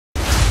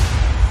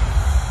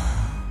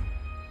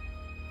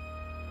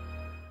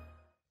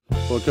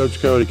Well,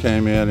 Coach Cody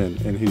came in,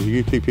 and he's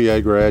a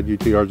UTPA grad,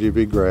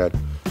 UTRGV grad,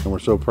 and we're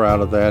so proud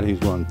of that. He's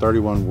won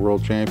 31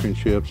 world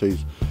championships.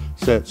 He's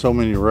set so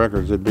many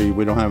records,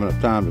 we don't have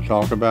enough time to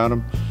talk about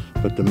him.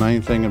 But the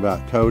main thing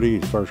about Cody,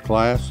 he's first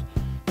class.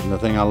 And the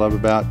thing I love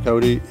about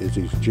Cody is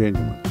he's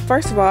genuine.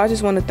 First of all, I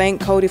just want to thank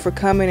Cody for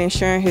coming and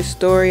sharing his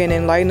story and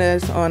enlightening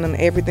us on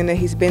everything that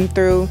he's been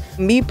through.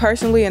 Me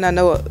personally, and I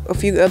know a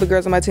few other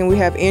girls on my team, we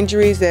have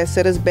injuries that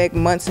set us back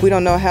months. We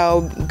don't know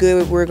how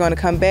good we're going to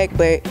come back,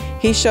 but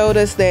he showed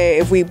us that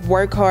if we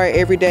work hard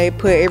every day,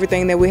 put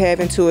everything that we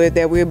have into it,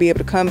 that we'll be able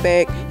to come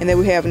back and that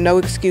we have no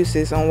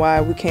excuses on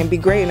why we can't be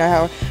great and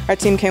how our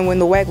team can win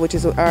the WAC, which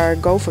is our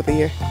goal for the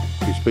year.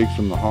 He speaks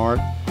from the heart.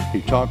 He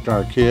talked to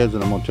our kids,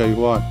 and I'm going to tell you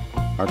what,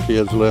 our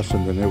kids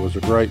listened, and it was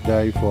a great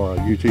day for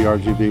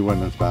UTRGV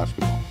women's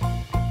basketball.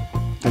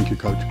 Thank you,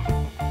 Coach.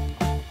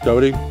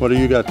 Cody, what do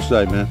you got to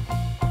say, man?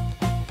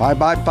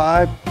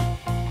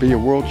 5x5, be a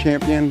world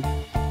champion,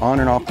 on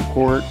and off the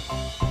court.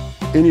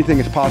 Anything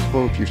is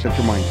possible if you set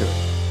your mind to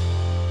it.